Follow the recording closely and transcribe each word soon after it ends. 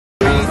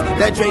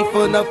that Dre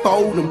finna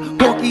fold him.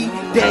 Porky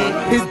dead,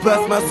 his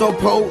blood smells so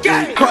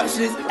potent. Crush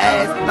his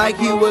ass like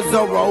he was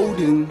a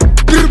rodent.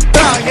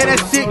 Yeah,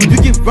 that shit, you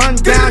get run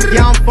down.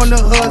 Yeah, I'm from the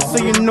hood, so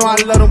you know I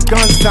love them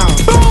gun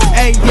sounds.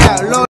 Hey, yeah,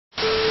 Lord.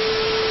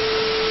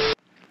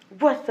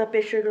 What's up,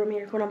 it's your girl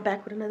Miracle, and I'm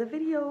back with another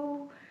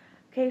video.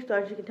 Okay, so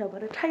as you can tell by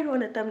the title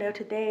and the thumbnail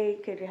today,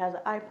 KJ has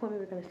an eye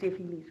appointment. We're going to see if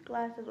he needs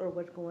glasses or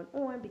what's going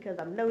on because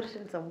I'm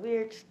noticing some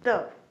weird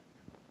stuff.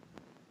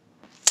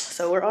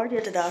 So we're already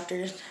at the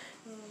doctor's.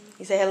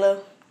 You say hello?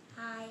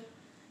 Hi.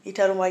 You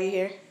tell them why you're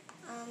here?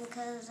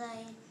 Because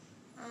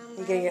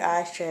You're getting your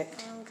eyes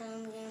checked. I'm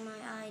getting my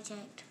eye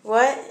checked.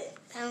 What?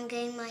 I'm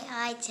getting my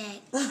eye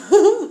checked.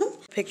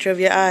 Picture of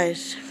your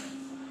eyes.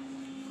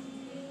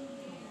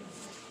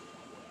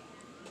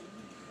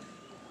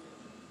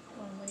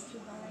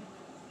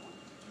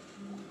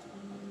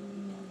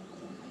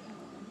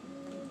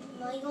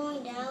 Am I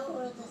going down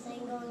or is the thing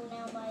going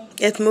down by?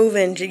 It's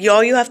moving.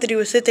 All you have to do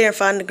is sit there and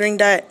find the green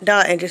dot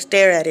and just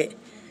stare at it.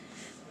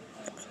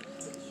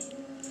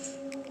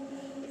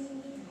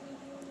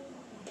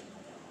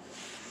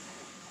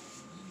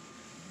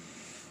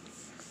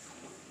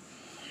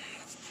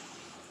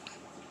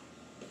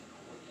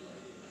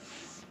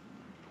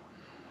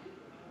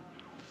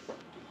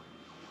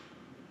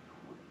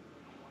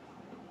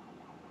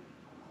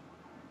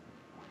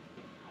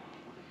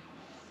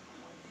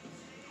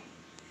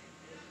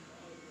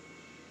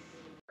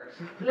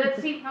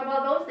 Let's see, how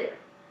about those there?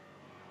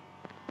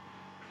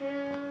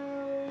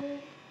 2,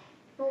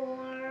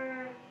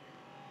 4,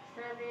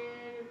 7,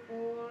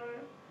 4,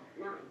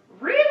 9.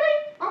 Really?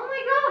 Oh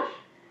my gosh.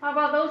 How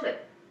about those there?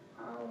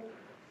 Oh,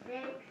 6,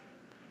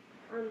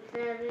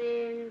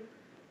 7,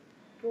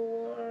 4.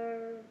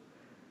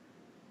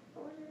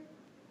 What was it?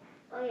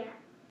 Oh yeah.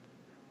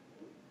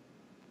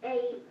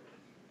 8,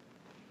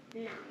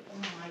 9. Oh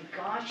my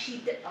gosh, she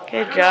did. Oh,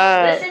 Good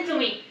job. Listen to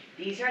me.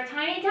 These are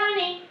tiny,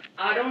 tiny.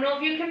 I don't know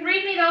if you can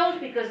read me those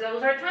because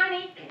those are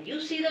tiny. Can you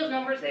see those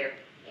numbers there?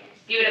 Yes.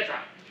 Give it a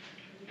try.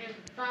 And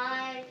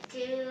 5,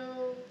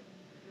 2,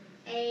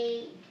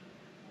 8,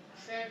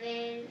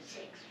 7,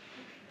 6.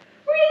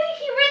 Really?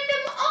 He read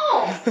them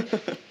all.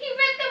 He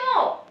read them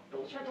all.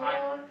 Those are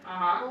tiny.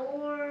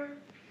 4,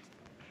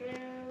 2,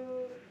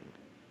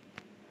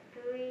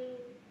 3,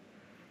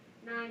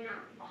 9, 9.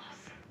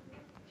 Awesome.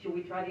 Should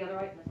we try the other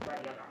eye? Let's try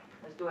the other eye.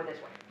 Let's do it this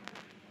way.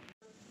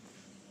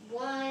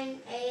 1,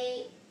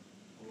 8,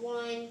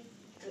 1,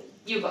 3.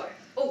 You got it.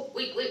 Oh,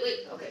 wait.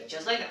 Okay,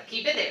 just like that.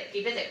 Keep it there.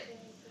 Keep it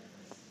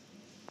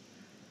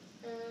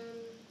there.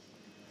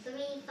 3,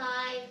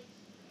 5,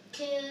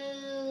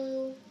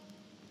 2,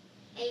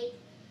 8,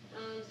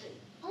 3.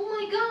 Oh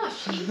my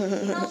gosh. He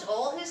knows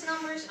all his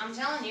numbers. I'm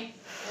telling you.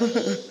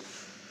 8,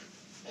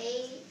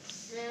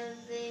 7,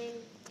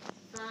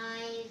 5,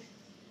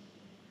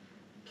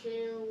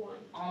 2, 1.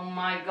 Oh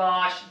my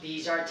gosh.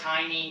 These are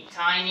tiny,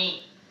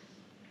 tiny.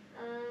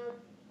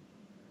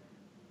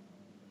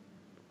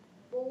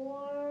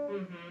 4,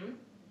 Mm-hmm.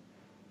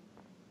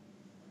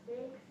 6, 6.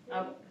 Oh.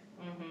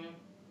 Mm-hmm.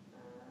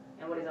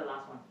 And what is the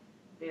last one?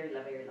 Very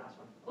last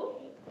one.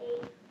 Oh.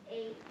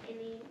 8,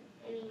 any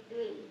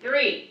 3.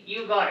 3.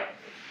 You got it.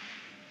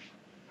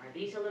 Are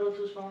these a little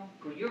too small?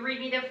 Could you read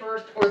me the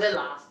first or the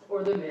last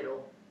or the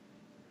middle?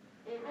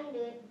 And I can do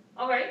it.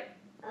 Okay.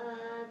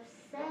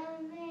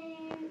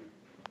 7,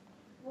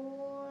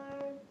 4,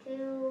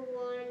 2,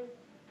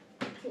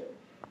 1, 2.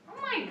 Oh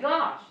my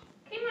gosh.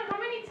 Kaymon, how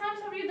many times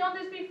have you done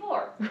this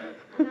before?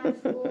 I'm at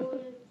school.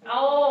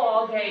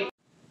 Oh, okay.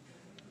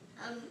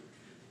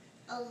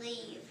 I'll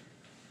leave.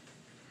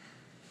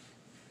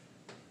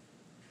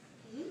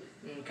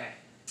 Okay.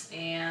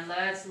 And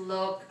let's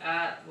look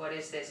at, what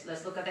is this?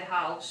 Let's look at the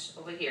house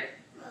over here.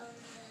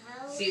 The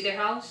house. See the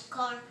house?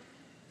 Car.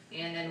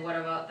 And then what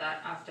about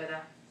that after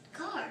that?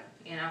 Car.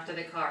 And after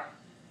the car?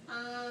 The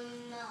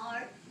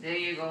heart. There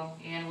you go.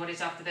 And what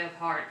is after the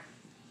heart?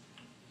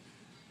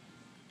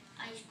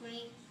 Ice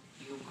cream.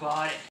 You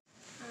got it.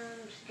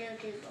 I'm still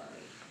too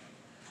worried.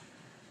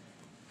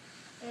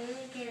 I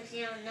can't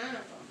see on none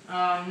of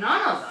them.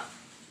 None of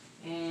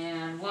them.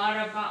 And what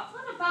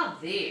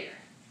about there?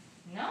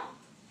 No?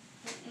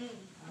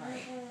 All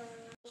right.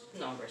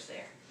 Numbers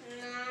there.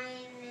 9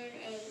 and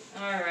 8.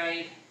 All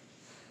right.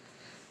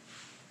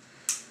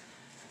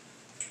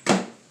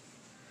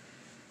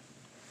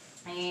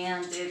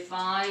 And if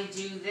I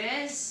do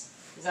this,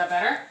 is that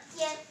better?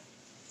 Yep.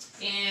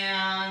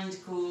 And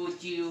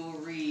could you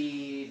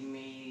read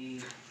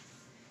me?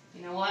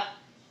 You know what?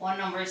 What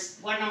number's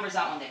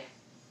that one there?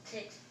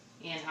 6.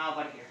 And how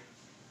about here?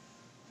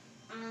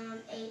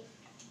 8.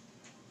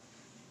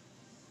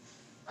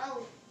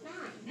 Oh, 9.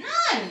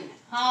 None.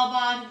 How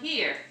about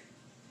here?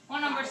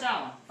 What number's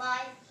that one?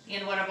 5.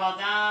 And what about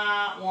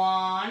that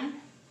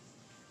one?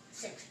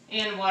 6.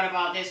 And what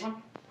about this one?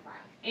 5.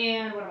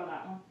 And what about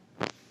that one?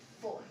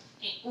 4.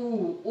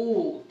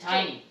 Ooh,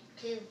 tiny.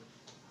 2.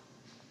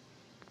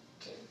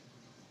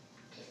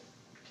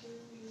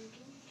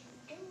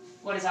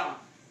 What is that one?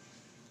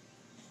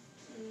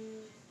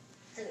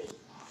 3.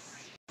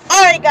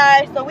 Alright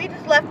guys, so we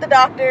just left the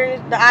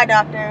eye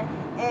doctor,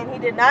 and he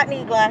did not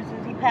need glasses.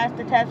 He passed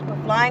the test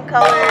with flying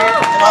colors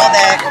and all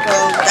that,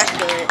 so that's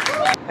good.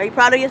 Are you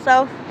proud of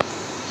yourself?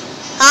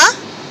 Huh?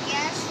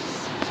 Yes.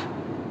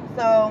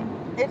 So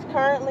it's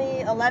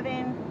currently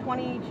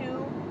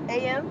 11:22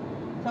 a.m.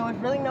 So it's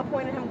really no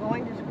point in him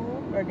going to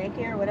school or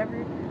daycare or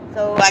whatever.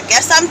 So I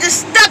guess I'm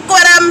just stuck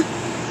with him.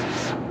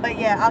 But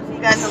yeah, I'll see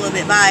you guys in a little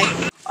bit.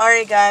 Bye.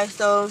 Alright guys,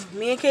 so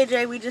me and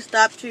KJ, we just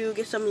stopped to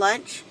get some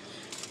lunch.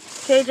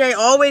 KJ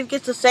always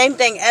gets the same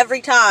thing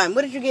every time.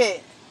 What did you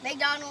get?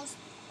 McDonald's.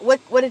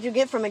 What did you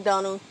get from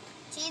McDonald's?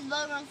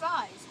 Cheeseburger and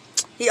fries.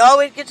 He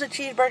always gets a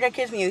cheeseburger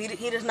kids meal.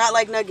 He does not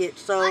like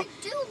nuggets. So. I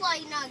do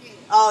like nuggets.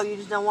 Oh, you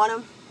just don't want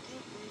them?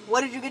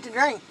 What did you get to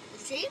drink?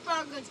 The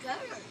cheeseburger's good.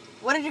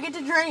 What did you get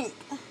to drink?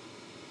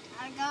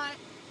 I got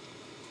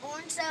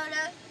orange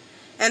soda.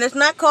 And it's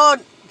not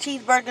called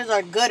cheeseburgers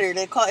are gooder.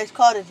 It's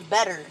called it's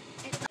better.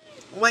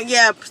 Well,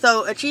 yeah,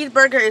 so a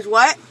cheeseburger is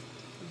what?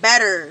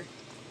 Better.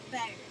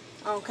 Better.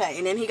 Okay,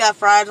 and then he got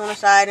fries on the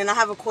side, and I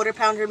have a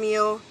quarter-pounder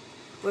meal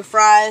with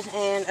fries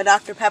and a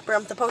Dr. Pepper.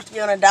 I'm supposed to be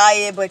on a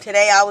diet, but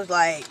today I was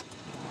like,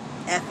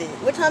 F it.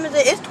 What time is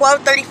it? It's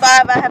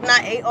 12:35. I have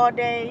not ate all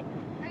day.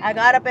 I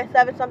got up at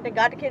 7 something,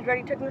 got the kids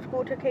ready, took them to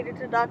school, took KJ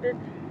to the doctor.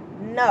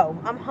 No,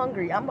 I'm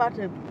hungry. I'm about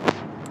to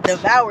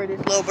devour this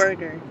little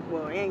burger.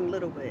 Well, it ain't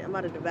little, but I'm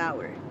about to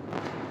devour it.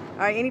 All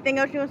right, anything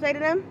else you want to say to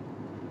them?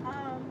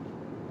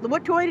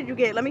 What toy did you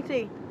get? Let me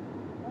see.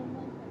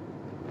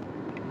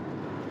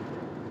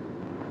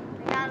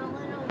 I got a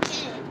little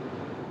kid.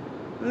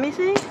 Let me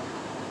see.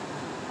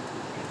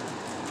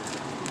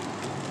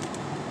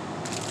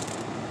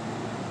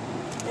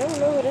 I don't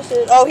know who this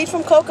is. Oh, he's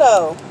from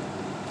Coco.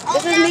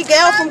 This is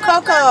Miguel from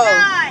Coco.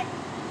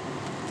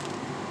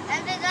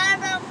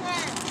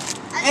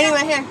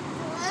 Anyway, here.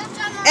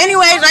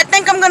 Anyways, I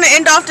think I'm going to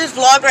end off this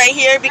vlog right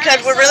here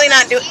because we're really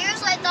not doing...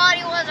 I thought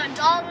he was a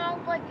dog, and I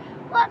was like,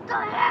 what the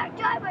heck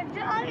type of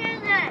dog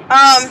is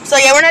it? So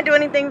yeah, we're not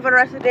doing anything for the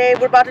rest of the day.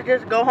 We're about to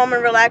just go home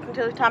and relax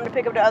until it's time to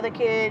pick up the other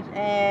kids.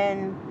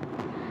 And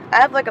I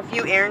have like a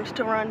few errands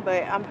to run,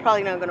 but I'm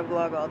probably not going to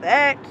vlog all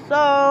that.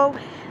 So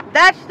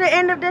that's the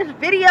end of this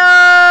video.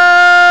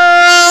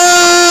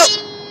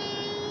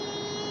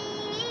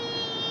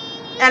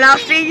 And I'll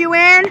see you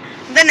in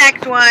the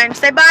next one.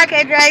 Say bye,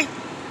 KJ.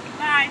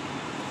 Bye.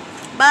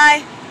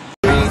 Bye.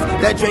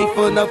 That Drake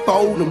finna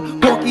fold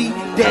him. Porky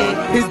dead,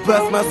 his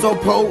breath smell so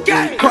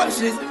potent. Crush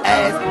his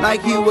ass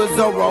like he was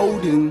a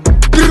rodent.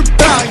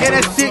 Yeah,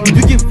 that shit,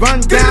 you get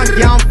run down.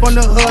 Yeah, I'm from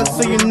the hood,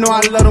 so you know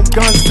I let them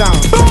guns down.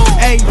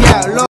 Hey, yeah, look.